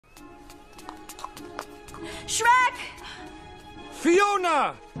Shrek!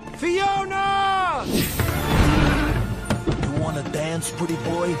 Fiona! Fiona! You wanna dance, pretty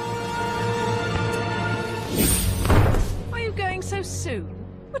boy? Why are you going so soon?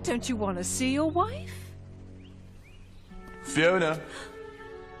 But don't you want to see your wife? Fiona.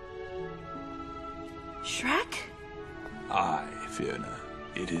 Shrek? Aye, Fiona.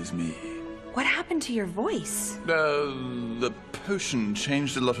 It is me. What happened to your voice? The potion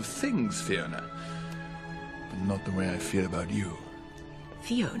changed a lot of things, Fiona. But not the way I feel about you.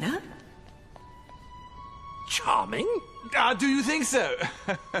 Fiona? Charming? Do you think so?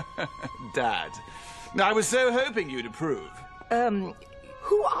 Dad. I was so hoping you'd approve.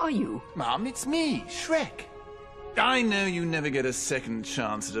 Who are you? Mum, it's me, Shrek. I know you never get a second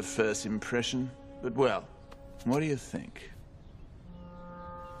chance at a first impression, but well, what do you think?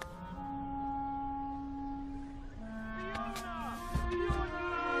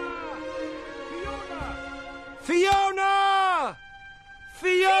 Fiona!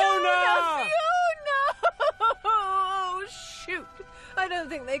 Fiona! Fiona! Oh, shoot. I don't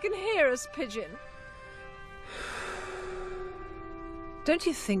think they can hear us, Pigeon. Don't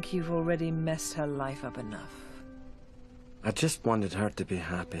you think you've already messed her life up enough? I just wanted her to be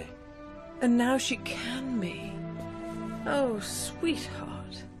happy. And now she can be. Oh,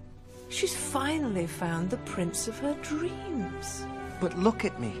 sweetheart. She's finally found the prince of her dreams. But look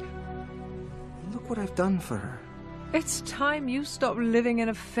at me. Look what I've done for her. It's time you stop living in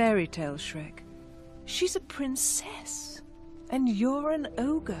a fairy tale, Shrek. She's a princess, and you're an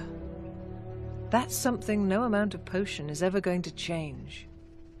ogre. That's something no amount of potion is ever going to change.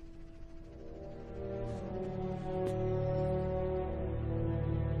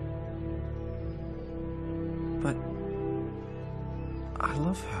 But I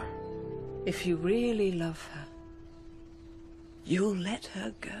love her. If you really love her, you'll let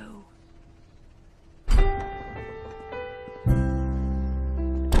her go.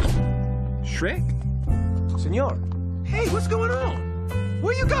 Shrek? Senor. Hey, what's going on?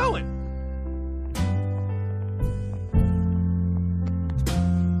 Where you going?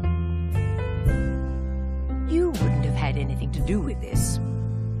 You wouldn't have had anything to do with this,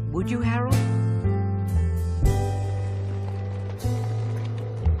 would you, Harold?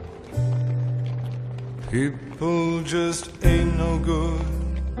 People just ain't no good.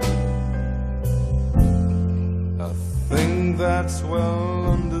 A thing that's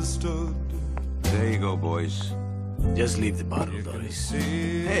well understood. There you go, boys. Just leave the bottle, Doris.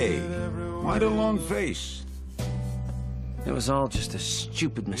 Hey, why the long face? It was all just a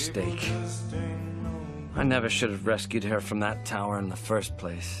stupid mistake. I never should have rescued her from that tower in the first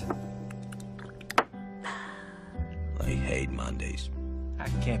place. I hate Mondays. I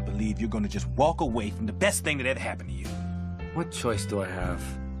can't believe you're gonna just walk away from the best thing that ever happened to you. What choice do I have?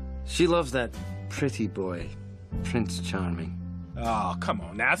 She loves that pretty boy, Prince Charming. Oh, come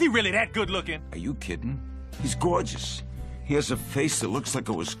on now. Is he really that good looking? Are you kidding? He's gorgeous. He has a face that looks like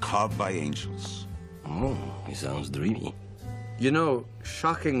it was carved by angels. Oh, he sounds dreamy. You know,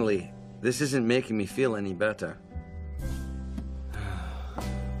 shockingly, this isn't making me feel any better.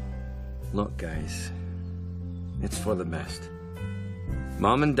 Look, guys, it's for the best.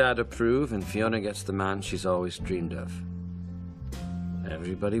 Mom and Dad approve, and Fiona gets the man she's always dreamed of.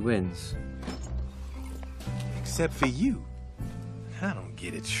 Everybody wins. Except for you. I don't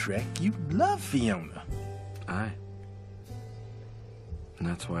get it, Shrek. You love Fiona. Aye. And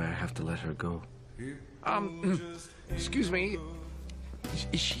that's why I have to let her go. Excuse me.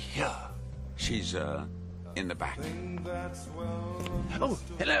 Is she here? She's, in the back. Oh,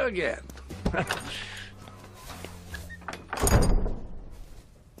 hello again.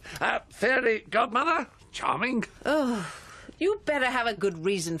 Fairy godmother? Charming. Oh, you better have a good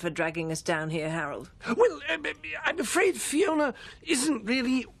reason for dragging us down here, Harold. Well, I'm afraid Fiona isn't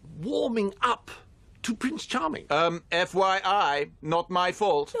really warming up to Prince Charming. FYI, not my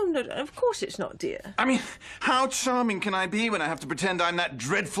fault. No, of course it's not, dear. I mean, how charming can I be when I have to pretend I'm that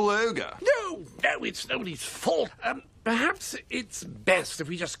dreadful ogre? No, it's nobody's fault. Perhaps it's best if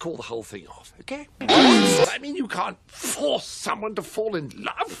we just call the whole thing off, okay? I mean, you can't force someone to fall in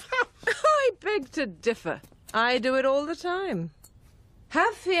love. I beg to differ. I do it all the time.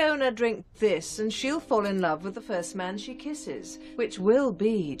 Have Fiona drink this, and she'll fall in love with the first man she kisses, which will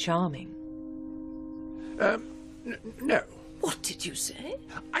be charming. No. What did you say?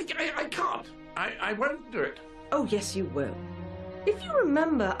 I can't. I won't do it. Oh, yes, you will. If you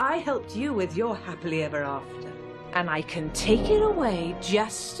remember, I helped you with your happily ever after. And I can take it away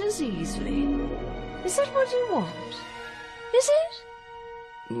just as easily. Is that what you want? Is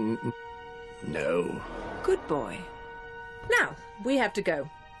it? No. Good boy. Now, we have to go.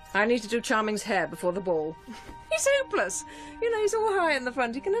 I need to do Charming's hair before the ball. He's hopeless. You know, he's all high in the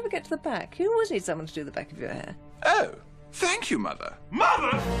front. He can never get to the back. You always need someone to do the back of your hair. Oh, thank you, Mother.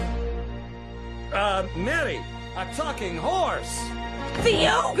 Mother! Mary, a talking horse! The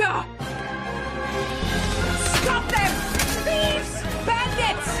ogre!